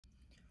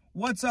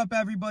What's up,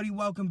 everybody?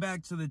 Welcome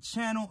back to the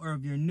channel, or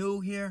if you're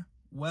new here,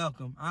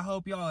 welcome. I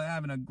hope y'all are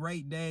having a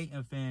great day,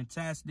 a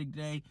fantastic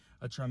day,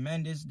 a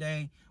tremendous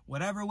day.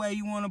 Whatever way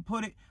you want to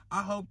put it,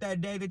 I hope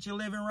that day that you're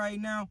living right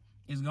now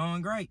is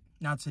going great.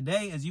 Now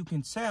today, as you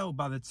can tell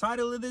by the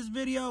title of this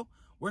video,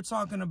 we're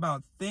talking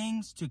about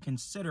things to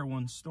consider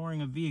when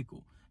storing a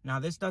vehicle. Now,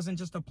 this doesn't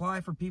just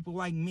apply for people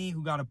like me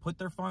who got to put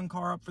their fun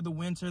car up for the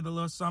winter, the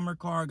little summer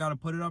car, got to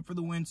put it up for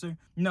the winter.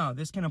 No,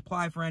 this can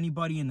apply for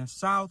anybody in the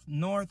south,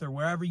 north, or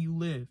wherever you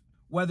live.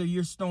 Whether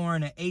you're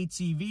storing an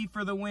ATV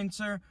for the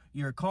winter,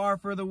 your car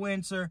for the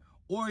winter,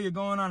 or you're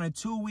going on a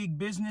 2-week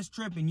business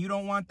trip and you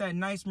don't want that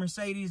nice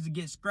Mercedes to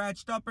get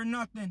scratched up or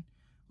nothing,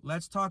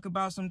 let's talk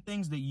about some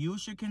things that you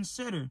should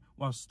consider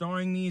while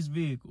storing these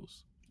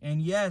vehicles.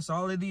 And yes,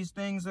 all of these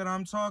things that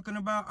I'm talking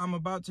about, I'm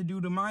about to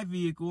do to my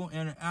vehicle,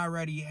 and I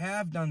already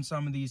have done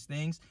some of these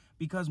things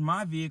because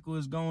my vehicle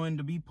is going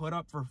to be put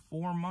up for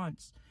 4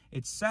 months.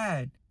 It's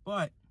sad,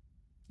 but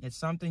it's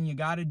something you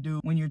got to do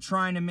when you're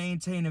trying to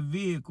maintain a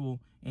vehicle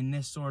in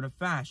this sort of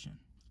fashion.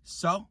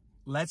 So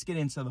let's get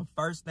into the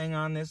first thing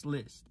on this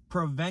list.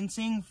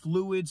 Preventing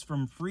fluids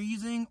from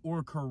freezing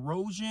or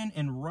corrosion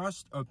and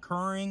rust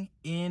occurring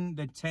in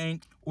the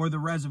tank or the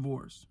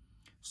reservoirs.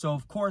 So,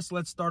 of course,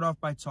 let's start off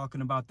by talking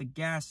about the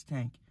gas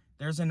tank.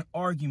 There's an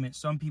argument.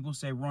 Some people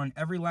say run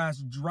every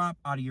last drop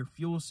out of your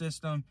fuel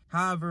system.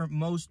 However,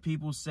 most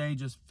people say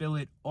just fill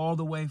it all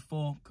the way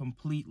full,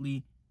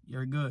 completely,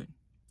 you're good.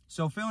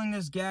 So filling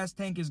this gas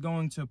tank is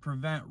going to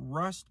prevent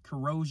rust,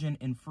 corrosion,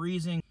 and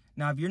freezing.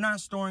 Now, if you're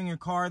not storing your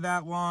car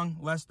that long,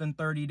 less than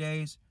 30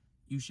 days,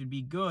 you should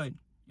be good.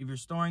 If you're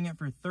storing it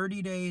for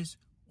 30 days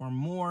or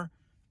more,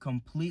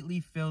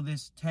 completely fill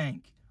this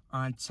tank.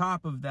 On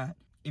top of that,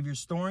 if you're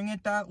storing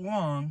it that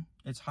long,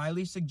 it's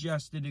highly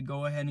suggested to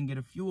go ahead and get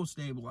a fuel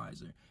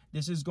stabilizer.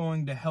 This is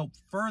going to help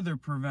further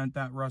prevent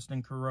that rust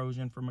and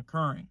corrosion from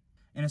occurring.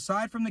 And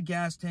aside from the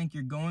gas tank,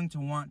 you're going to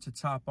want to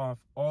top off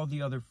all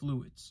the other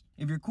fluids.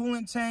 If your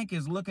coolant tank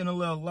is looking a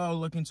little low,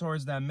 looking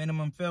towards that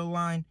minimum fill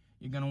line,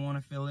 you're going to want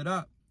to fill it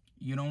up.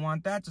 You don't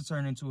want that to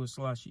turn into a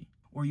slushy.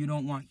 Or you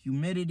don't want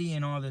humidity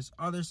and all this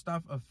other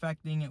stuff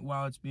affecting it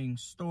while it's being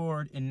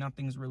stored and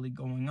nothing's really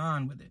going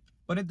on with it.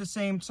 But at the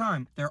same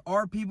time, there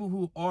are people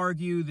who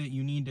argue that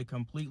you need to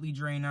completely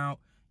drain out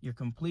your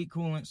complete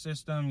coolant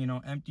system,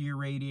 empty your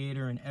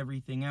radiator and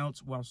everything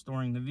else while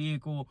storing the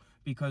vehicle,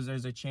 because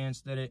there's a chance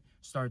that it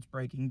starts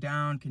breaking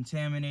down,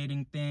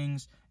 contaminating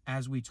things,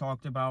 as we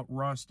talked about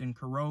rust and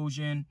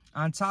corrosion.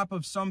 On top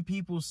of some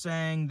people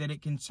saying that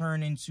it can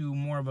turn into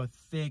more of a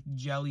thick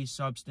jelly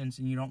substance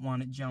and you don't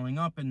want it gelling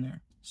up in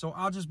there. So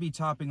I'll just be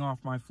topping off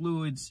my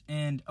fluids,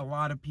 and a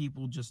lot of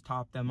people just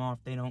top them off.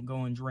 They don't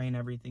go and drain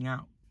everything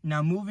out.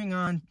 Now, moving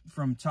on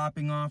from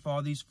topping off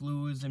all these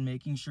fluids and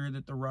making sure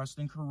that the rust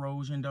and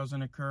corrosion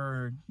doesn't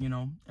occur,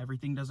 or,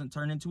 everything doesn't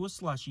turn into a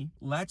slushy,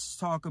 let's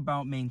talk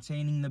about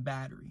maintaining the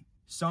battery.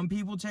 Some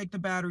people take the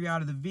battery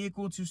out of the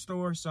vehicle to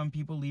store. Some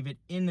people leave it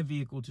in the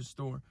vehicle to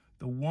store.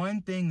 The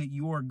one thing that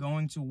you are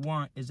going to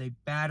want is a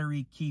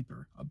battery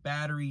keeper, a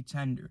battery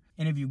tender.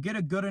 And if you get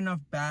a good enough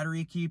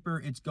battery keeper,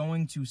 it's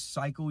going to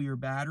cycle your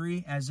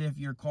battery as if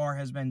your car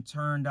has been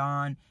turned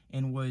on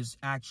and was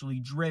actually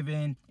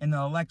driven and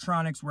the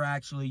electronics were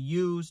actually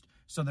used,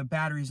 so the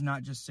battery's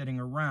not just sitting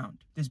around.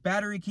 This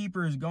battery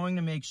keeper is going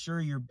to make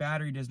sure your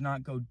battery does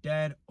not go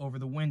dead over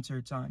the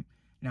winter time.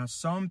 Now,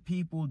 some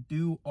people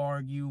do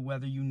argue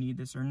whether you need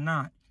this or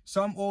not.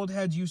 Some old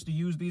heads used to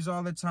use these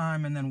all the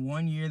time, and then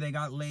one year they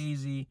got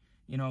lazy,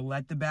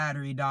 let the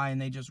battery die,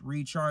 and they just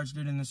recharged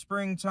it in the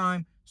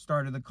springtime,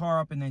 started the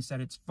car up, and they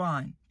said it's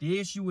fine. The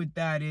issue with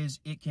that is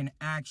it can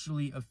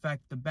actually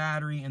affect the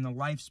battery and the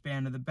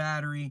lifespan of the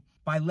battery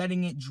by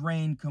letting it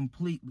drain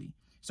completely.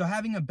 So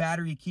having a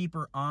battery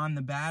keeper on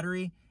the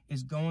battery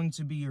is going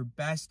to be your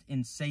best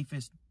and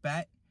safest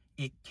bet.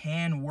 It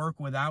can work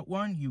without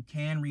one. You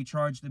can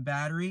recharge the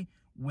battery.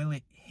 Will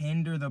it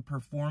hinder the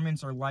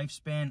performance or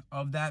lifespan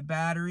of that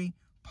battery?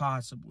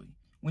 Possibly.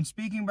 When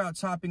speaking about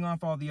topping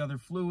off all the other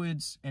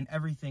fluids and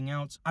everything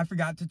else, I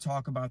forgot to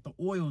talk about the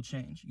oil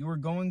change. You are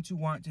going to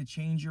want to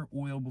change your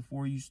oil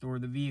before you store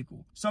the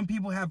vehicle. Some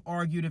people have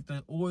argued if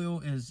the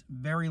oil is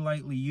very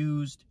lightly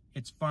used,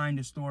 it's fine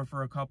to store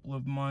for a couple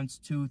of months,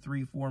 2,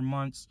 3, 4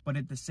 months. But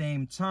at the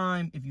same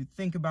time, if you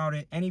think about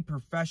it, any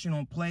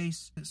professional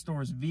place that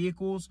stores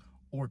vehicles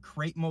or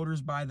crate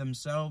motors by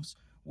themselves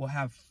will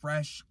have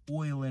fresh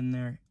oil in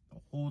there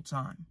the whole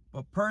time.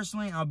 But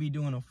personally, I'll be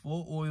doing a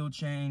full oil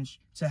change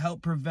to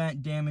help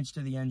prevent damage to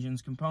the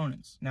engine's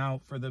components.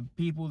 Now, for the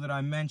people that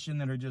I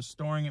mentioned that are just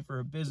storing it for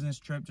a business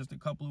trip, just a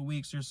couple of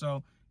weeks or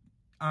so,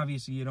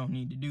 obviously you don't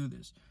need to do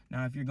this.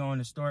 Now, if you're going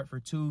to store it for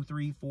 2,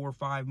 3, 4,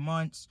 5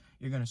 months,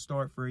 you're going to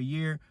store it for a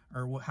year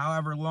or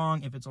however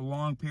long, if it's a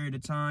long period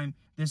of time,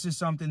 this is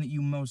something that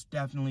you most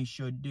definitely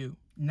should do.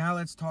 Now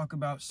let's talk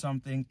about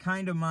something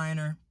kind of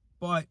minor,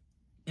 but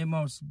it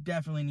most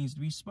definitely needs to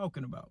be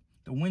spoken about.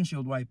 The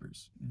windshield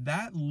wipers.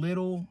 That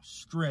little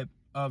strip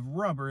of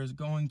rubber is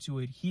going to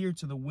adhere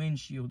to the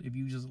windshield if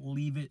you just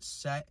leave it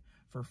set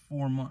for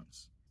 4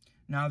 months.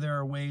 Now, there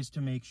are ways to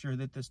make sure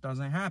that this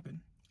doesn't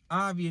happen.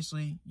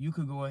 Obviously, you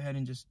could go ahead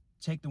and just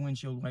take the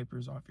windshield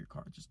wipers off your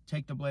car. Just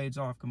take the blades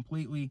off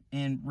completely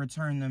and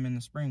return them in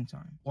the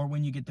springtime or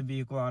when you get the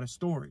vehicle out of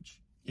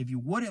storage. If you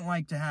wouldn't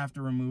like to have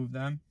to remove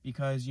them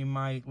because you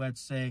might, let's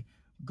say,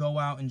 go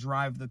out and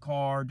drive the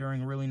car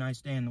during a really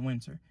nice day in the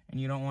winter and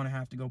you don't want to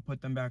have to go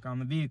put them back on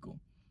the vehicle,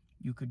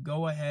 you could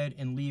go ahead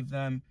and leave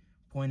them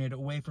pointed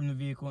away from the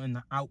vehicle in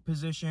the out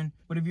position.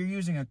 But if you're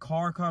using a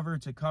car cover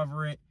to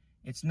cover it,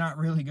 it's not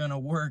really going to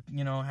work,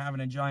 you know, having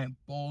a giant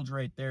bulge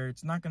right there.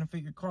 It's not going to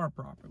fit your car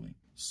properly.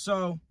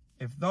 So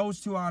if those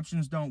two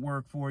options don't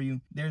work for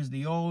you, there's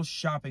the old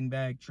shopping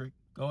bag trick.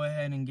 Go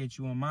ahead and get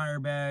you a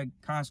Meijer bag,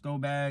 Costco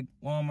bag,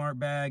 Walmart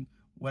bag,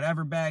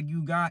 whatever bag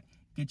you got.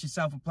 Get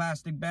yourself a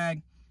plastic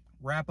bag,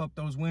 wrap up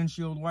those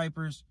windshield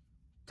wipers,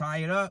 tie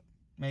it up,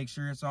 make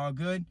sure it's all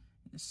good,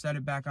 and set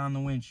it back on the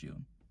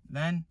windshield.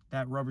 Then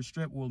that rubber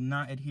strip will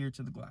not adhere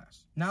to the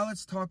glass. Now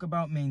let's talk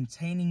about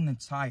maintaining the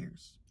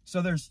tires.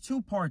 So there's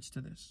two parts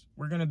to this.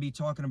 We're going to be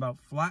talking about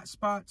flat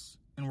spots,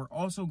 and we're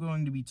also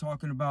going to be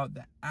talking about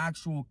the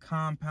actual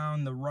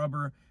compound, the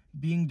rubber,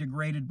 being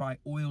degraded by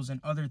oils and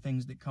other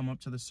things that come up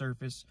to the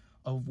surface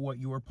of what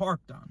you are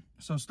parked on.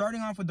 So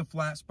starting off with the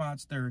flat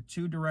spots, there are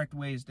two direct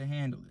ways to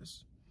handle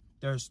this.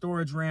 There are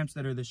storage ramps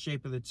that are the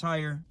shape of the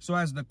tire. So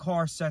as the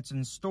car sets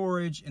in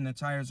storage and the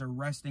tires are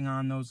resting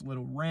on those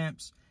little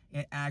ramps,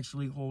 it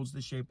actually holds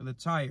the shape of the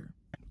tire.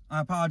 I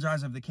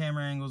apologize if the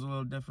camera angle is a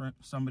little different.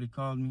 Somebody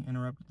called me,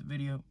 interrupted the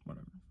video,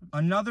 whatever.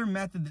 Another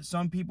method that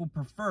some people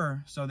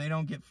prefer so they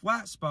don't get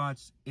flat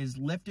spots is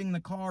lifting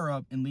the car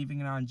up and leaving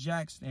it on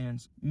jack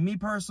stands. Me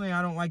personally,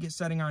 I don't like it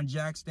setting on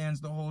jack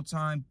stands the whole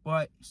time,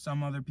 but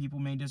some other people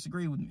may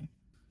disagree with me.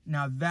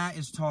 Now that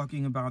is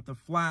talking about the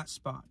flat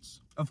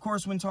spots. Of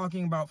course, when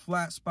talking about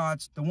flat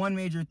spots, the one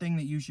major thing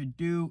that you should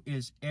do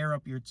is air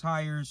up your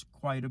tires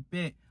quite a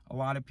bit. A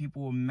lot of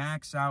people will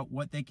max out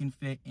what they can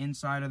fit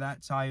inside of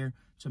that tire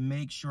to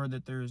make sure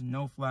that there is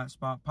no flat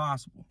spot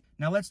possible.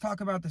 Now let's talk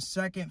about the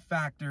second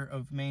factor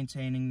of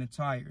maintaining the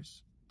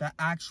tires. The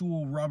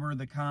actual rubber,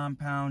 the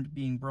compound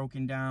being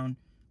broken down.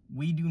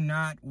 We do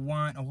not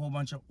want a whole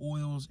bunch of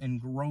oils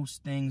and gross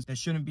things that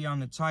shouldn't be on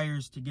the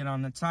tires to get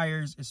on the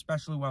tires,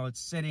 especially while it's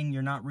sitting.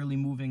 You're not really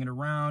moving it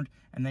around,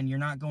 and then you're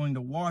not going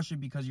to wash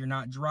it because you're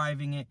not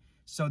driving it.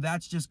 So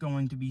that's just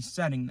going to be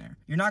setting there.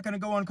 You're not going to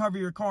go uncover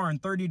your car in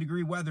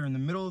 30-degree weather in the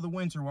middle of the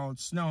winter while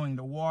it's snowing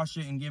to wash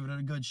it and give it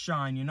a good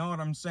shine. You know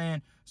what I'm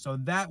saying? So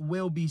that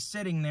will be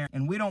sitting there,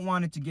 and we don't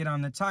want it to get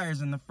on the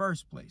tires in the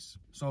first place.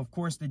 So of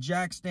course the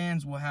jack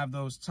stands will have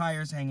those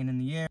tires hanging in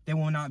the air. They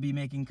will not be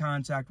making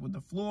contact with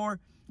the floor.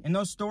 And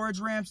those storage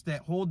ramps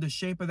that hold the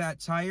shape of that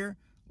tire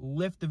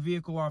lift the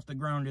vehicle off the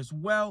ground as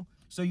well.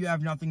 So you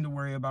have nothing to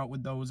worry about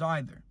with those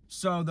either.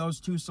 So those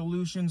two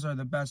solutions are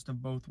the best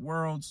of both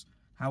worlds.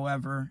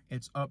 However,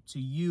 it's up to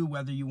you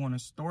whether you want to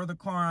store the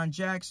car on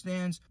jack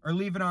stands or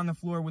leave it on the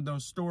floor with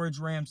those storage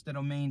ramps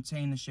that'll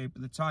maintain the shape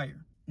of the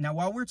tire. Now,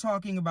 while we're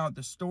talking about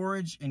the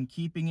storage and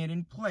keeping it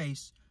in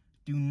place,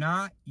 do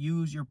not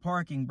use your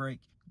parking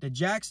brake. The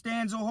jack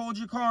stands will hold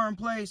your car in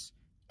place,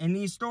 and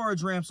these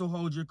storage ramps will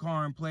hold your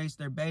car in place.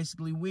 They're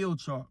basically wheel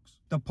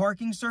chocks. The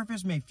parking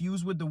surface may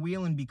fuse with the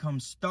wheel and become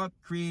stuck,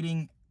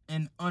 creating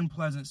an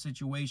unpleasant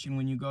situation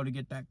when you go to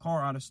get that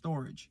car out of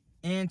storage.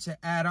 And to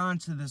add on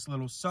to this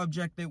little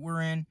subject that we're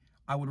in,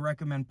 I would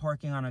recommend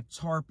parking on a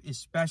tarp,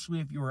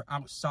 especially if you are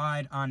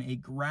outside on a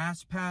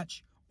grass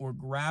patch or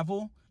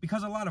gravel,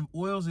 because a lot of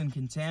oils and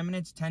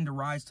contaminants tend to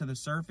rise to the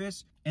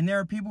surface. And there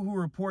are people who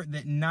report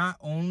that not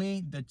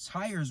only the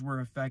tires were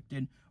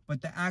affected,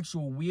 but the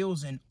actual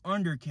wheels and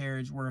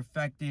undercarriage were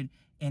affected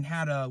and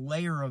had a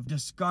layer of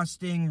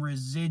disgusting,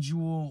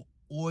 residual,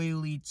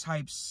 oily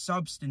type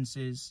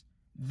substances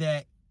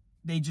that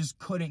they just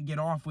couldn't get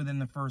off within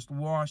the first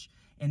wash,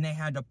 and they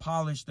had to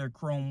polish their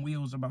chrome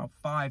wheels about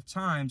 5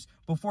 times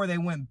before they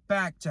went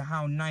back to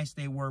how nice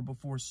they were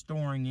before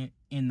storing it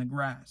in the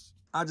grass.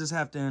 I just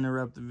have to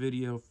interrupt the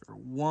video for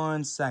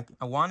 1 second.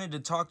 I wanted to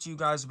talk to you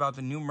guys about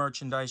the new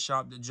merchandise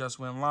shop that just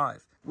went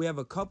live. We have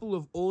a couple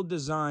of old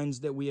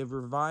designs that we have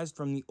revised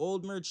from the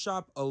old merch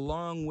shop,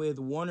 along with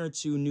 1 or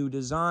 2 new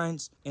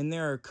designs, and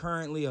there are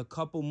currently a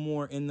couple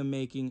more in the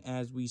making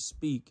as we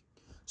speak.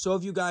 So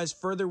if you guys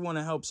further want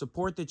to help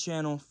support the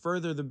channel,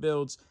 further the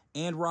builds,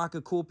 and rock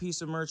a cool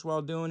piece of merch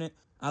while doing it,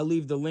 I'll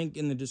leave the link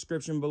in the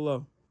description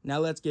below. Now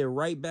let's get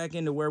right back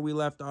into where we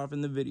left off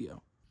in the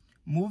video.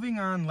 Moving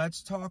on,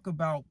 let's talk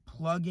about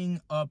plugging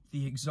up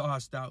the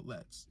exhaust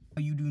outlets.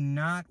 You do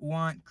not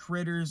want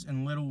critters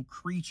and little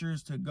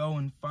creatures to go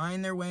and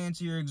find their way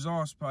into your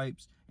exhaust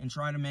pipes and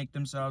try to make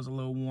themselves a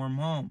little warm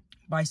home.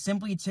 By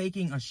simply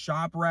taking a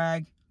shop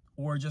rag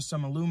or just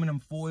some aluminum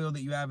foil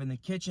that you have in the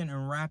kitchen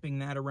and wrapping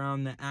that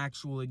around the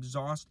actual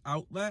exhaust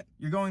outlet,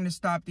 you're going to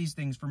stop these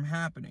things from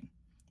happening.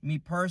 Me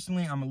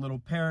personally, I'm a little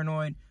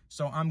paranoid,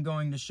 so I'm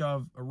going to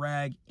shove a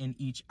rag in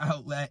each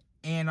outlet,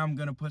 and I'm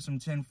going to put some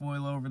tin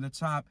foil over the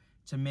top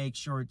to make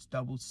sure it's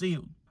double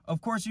sealed.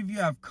 Of course, if you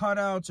have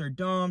cutouts or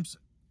dumps,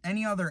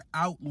 any other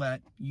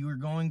outlet, you are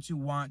going to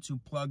want to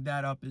plug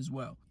that up as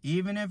well.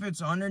 Even if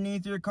it's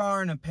underneath your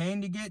car and a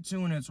pain to get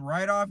to and it's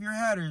right off your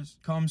headers,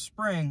 come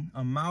spring,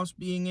 a mouse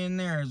being in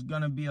there is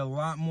going to be a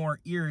lot more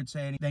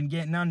irritating than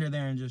getting under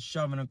there and just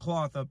shoving a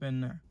cloth up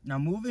in there. Now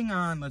moving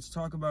on, let's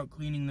talk about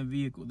cleaning the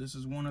vehicle. This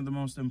is one of the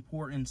most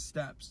important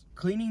steps.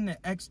 Cleaning the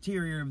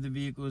exterior of the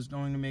vehicle is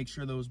going to make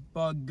sure those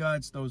bug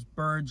guts, those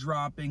bird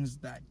droppings,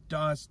 that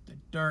dust, the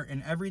dirt,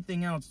 and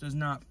everything else does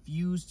not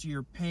fuse to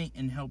your paint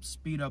and help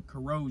speed up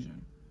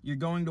corrosion. You're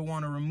going to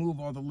want to remove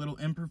all the little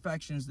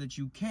imperfections that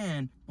you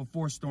can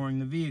before storing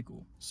the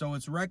vehicle. So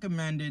it's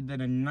recommended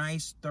that a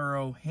nice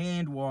thorough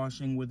hand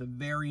washing with a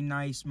very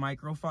nice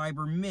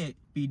microfiber mitt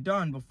be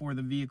done before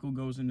the vehicle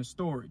goes into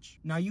storage.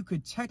 Now you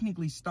could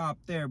technically stop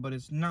there, but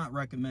it's not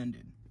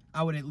recommended.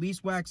 I would at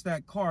least wax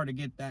that car to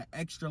get that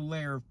extra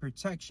layer of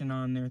protection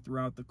on there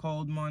throughout the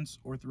cold months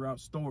or throughout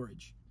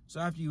storage. So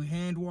after you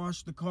hand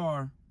wash the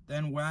car,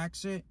 then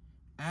wax it,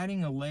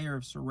 adding a layer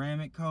of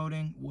ceramic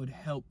coating would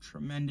help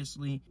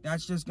tremendously.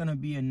 That's just going to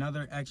be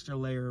another extra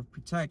layer of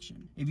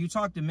protection. If you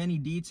talk to many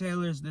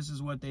detailers, this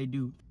is what they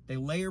do. They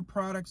layer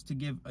products to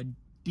give a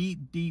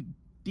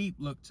deep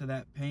look to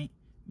that paint,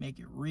 make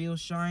it real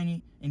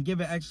shiny, and give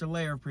an extra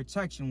layer of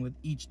protection with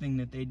each thing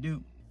that they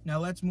do. Now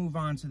let's move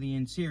on to the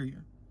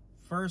interior.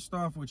 First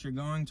off, what you're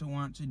going to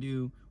want to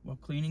do while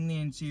cleaning the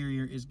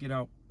interior is get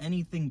out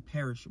anything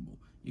perishable.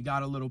 You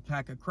got a little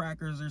pack of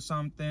crackers or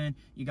something,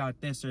 you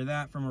got this or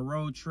that from a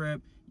road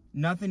trip.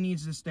 Nothing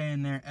needs to stay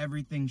in there,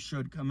 everything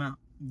should come out.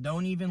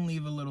 Don't even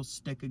leave a little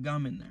stick of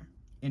gum in there.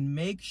 And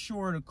make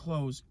sure to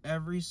close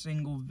every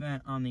single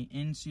vent on the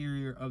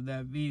interior of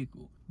that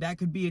vehicle. That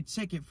could be a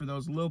ticket for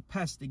those little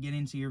pests to get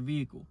into your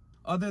vehicle.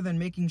 Other than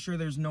making sure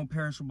there's no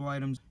perishable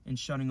items and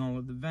shutting all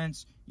of the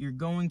vents, you're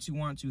going to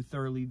want to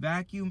thoroughly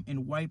vacuum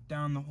and wipe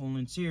down the whole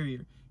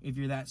interior. If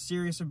you're that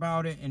serious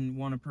about it and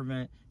want to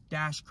prevent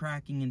dash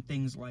cracking and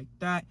things like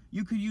that,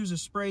 you could use a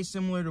spray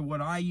similar to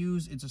what I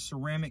use. It's a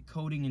ceramic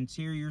coating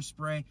interior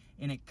spray,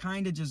 and it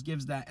kind of just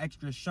gives that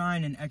extra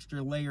shine and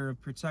extra layer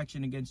of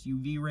protection against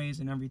UV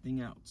rays and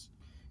everything else.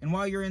 And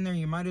while you're in there,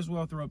 you might as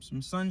well throw up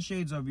some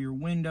sunshades over your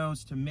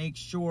windows to make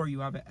sure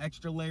you have an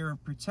extra layer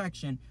of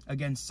protection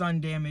against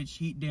sun damage,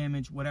 heat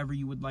damage, whatever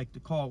you would like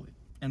to call it.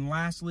 And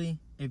lastly,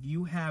 if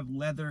you have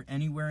leather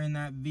anywhere in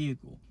that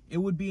vehicle, it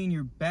would be in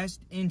your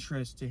best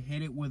interest to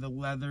hit it with a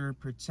leather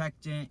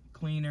protectant,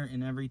 cleaner,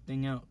 and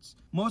everything else.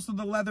 Most of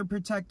the leather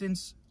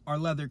protectants are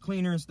leather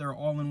cleaners. They're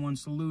all in one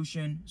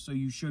solution, so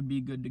you should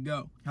be good to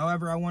go.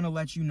 However, I want to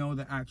let you know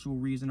the actual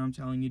reason I'm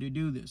telling you to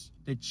do this.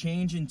 The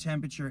change in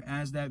temperature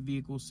as that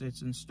vehicle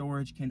sits in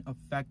storage can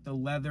affect the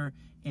leather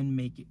and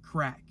make it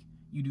crack.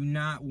 You do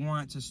not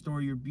want to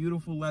store your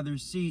beautiful leather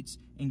seats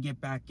and get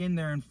back in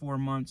there in 4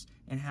 months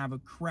and have a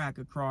crack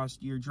across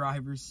your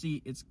driver's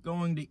seat. It's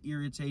going to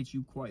irritate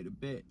you quite a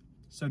bit.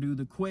 So do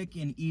the quick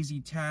and easy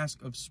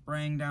task of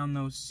spraying down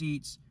those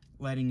seats,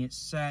 letting it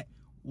set,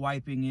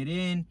 wiping it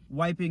in,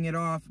 wiping it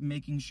off,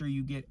 making sure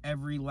you get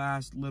every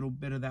last little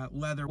bit of that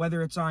leather,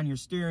 whether it's on your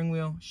steering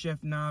wheel,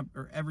 shift knob,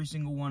 or every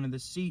single one of the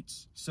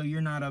seats, so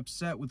you're not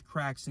upset with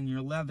cracks in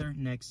your leather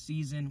next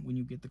season when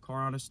you get the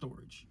car out of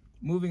storage.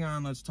 Moving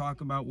on, let's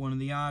talk about one of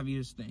the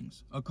obvious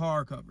things, a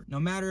car cover.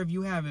 No matter if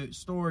you have it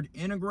stored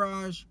in a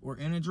garage or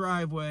in a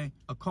driveway,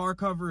 a car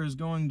cover is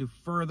going to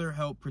further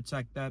help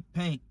protect that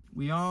paint.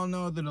 We all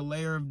know that a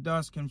layer of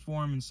dust can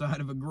form inside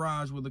of a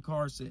garage with a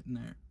car sitting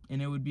there.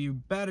 And it would be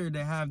better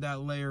to have that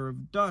layer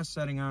of dust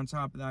setting on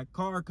top of that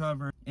car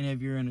cover. And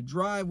if you're in a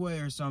driveway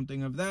or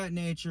something of that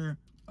nature,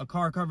 a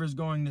car cover is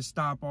going to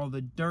stop all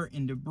the dirt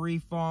and debris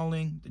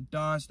falling, the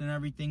dust and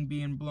everything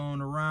being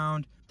blown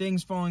around,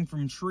 things falling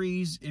from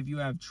trees if you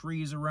have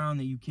trees around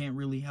that you can't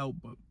really help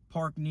but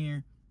park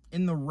near.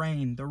 In the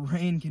rain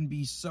can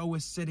be so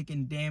acidic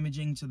and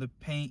damaging to the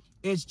paint.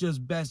 It's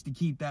just best to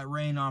keep that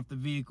rain off the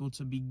vehicle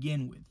to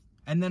begin with.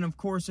 And then, of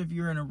course, if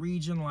you're in a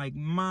region like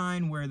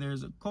mine where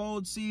there's a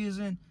cold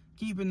season,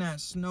 keeping that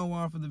snow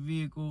off of the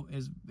vehicle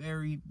is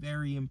very,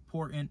 very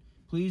important.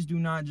 Please do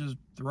not just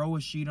throw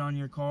a sheet on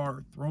your car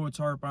or throw a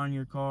tarp on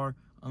your car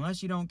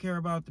unless you don't care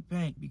about the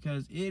paint,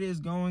 because it is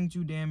going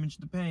to damage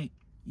the paint.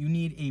 You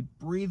need a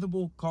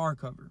breathable car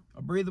cover.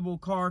 A breathable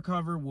car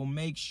cover will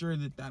make sure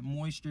that that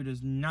moisture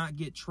does not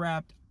get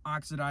trapped,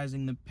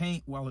 oxidizing the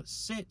paint while it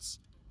sits.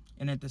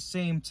 And at the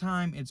same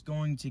time, it's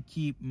going to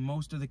keep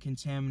most of the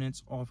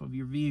contaminants off of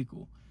your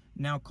vehicle.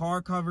 Now,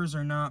 car covers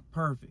are not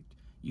perfect.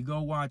 You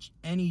go watch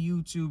any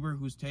YouTuber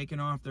who's taken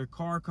off their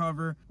car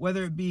cover,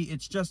 whether it be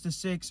It's Just a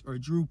Six or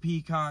Drew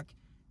Peacock,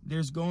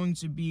 there's going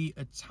to be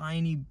a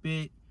tiny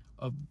bit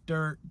of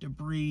dirt,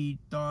 debris,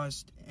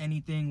 dust,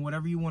 anything,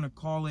 whatever you want to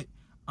call it,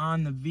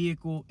 on the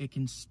vehicle. It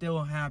can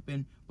still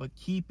happen, but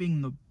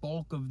keeping the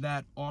bulk of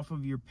that off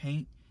of your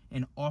paint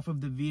and off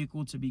of the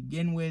vehicle to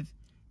begin with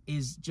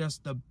is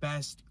just the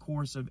best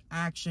course of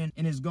action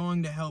and is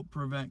going to help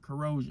prevent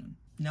corrosion.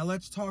 Now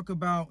let's talk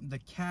about the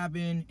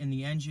cabin and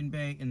the engine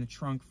bay and the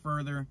trunk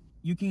further.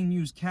 You can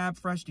use Cab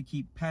Fresh to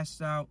keep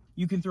pests out.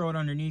 You can throw it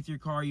underneath your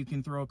car. You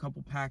can throw a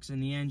couple packs in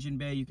the engine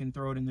bay. You can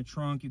throw it in the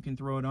trunk. You can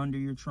throw it under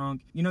your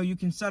trunk. You know, you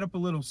can set up a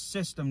little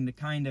system to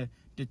kind of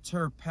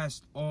deter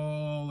pests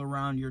all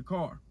around your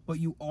car. But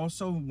you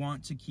also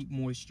want to keep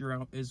moisture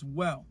out as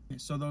well.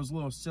 So those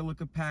little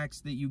silica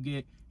packs that you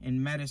get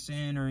in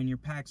medicine or in your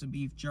packs of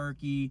beef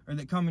jerky, or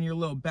that come in your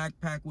little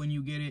backpack when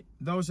you get it,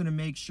 those are to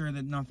make sure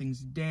that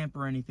nothing's damp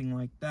or anything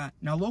like that.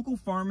 Now, local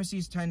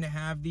pharmacies tend to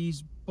have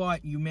these,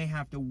 but you may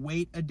have to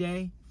wait a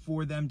day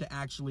for them to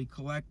actually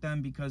collect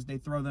them because they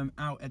throw them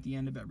out at the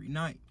end of every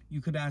night.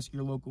 You could ask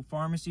your local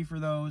pharmacy for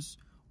those,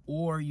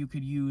 or you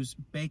could use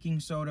baking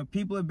soda.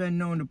 People have been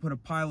known to put a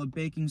pile of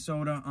baking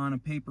soda on a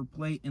paper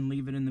plate and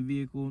leave it in the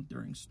vehicle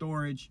during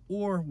storage.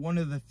 Or one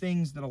of the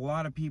things that a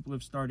lot of people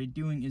have started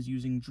doing is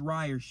using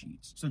dryer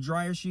sheets. So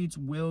dryer sheets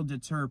will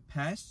deter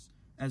pests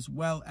as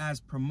well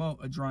as promote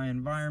a dry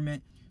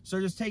environment.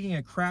 So just taking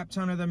a crap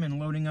ton of them and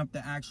loading up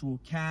the actual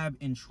cab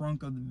and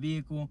trunk of the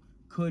vehicle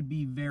could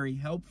be very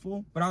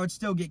helpful. But I would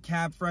still get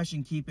cab fresh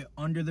and keep it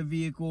under the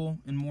vehicle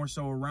and more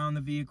so around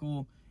the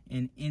vehicle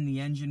and in the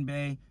engine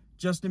bay,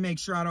 just to make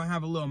sure I don't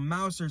have a little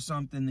mouse or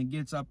something that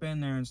gets up in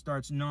there and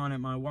starts gnawing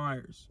at my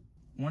wires.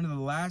 One of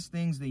the last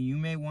things that you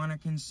may want to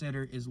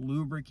consider is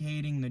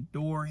lubricating the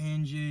door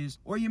hinges,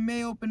 or you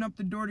may open up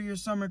the door to your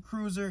summer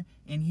cruiser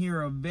and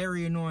hear a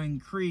very annoying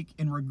creak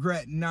and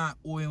regret not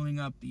oiling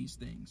up these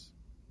things.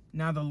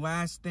 Now, the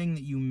last thing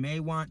that you may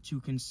want to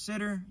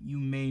consider, you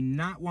may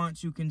not want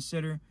to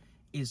consider,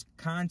 is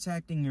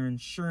contacting your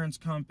insurance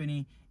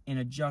company and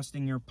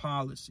adjusting your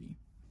policy.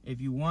 If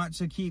you want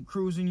to keep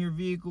cruising your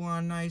vehicle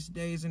on nice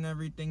days and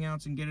everything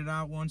else and get it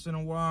out once in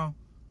a while,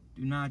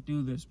 do not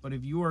do this. But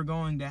if you are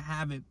going to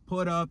have it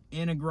put up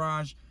in a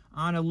garage,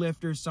 on a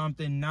lift or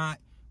something, not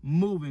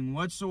moving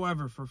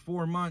whatsoever for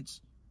 4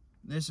 months,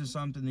 this is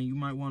something that you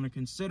might want to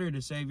consider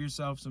to save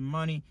yourself some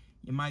money.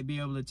 You might be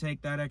able to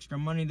take that extra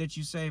money that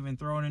you save and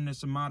throw it into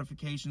some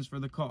modifications for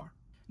the car.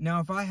 Now,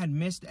 if I had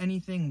missed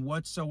anything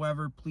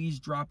whatsoever,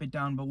 please drop it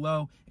down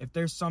below. If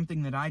there's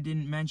something that I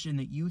didn't mention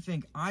that you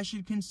think I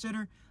should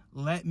consider,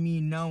 let me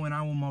know and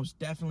I will most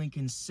definitely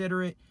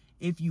consider it.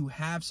 If you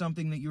have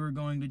something that you are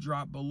going to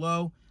drop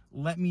below,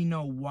 let me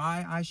know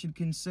why I should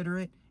consider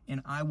it,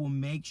 and I will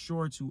make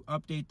sure to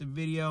update the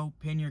video,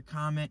 pin your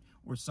comment,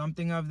 or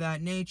something of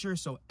that nature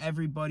so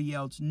everybody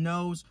else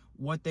knows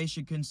what they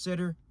should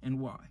consider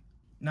and why.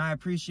 Now, I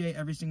appreciate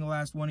every single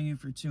last one of you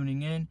for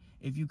tuning in.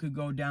 If you could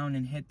go down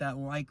and hit that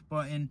like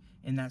button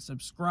and that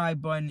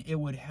subscribe button, it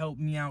would help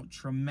me out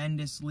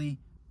tremendously.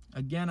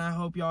 Again, I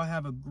hope y'all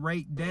have a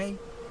great day,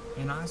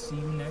 and I'll see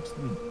you next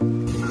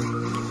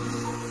week.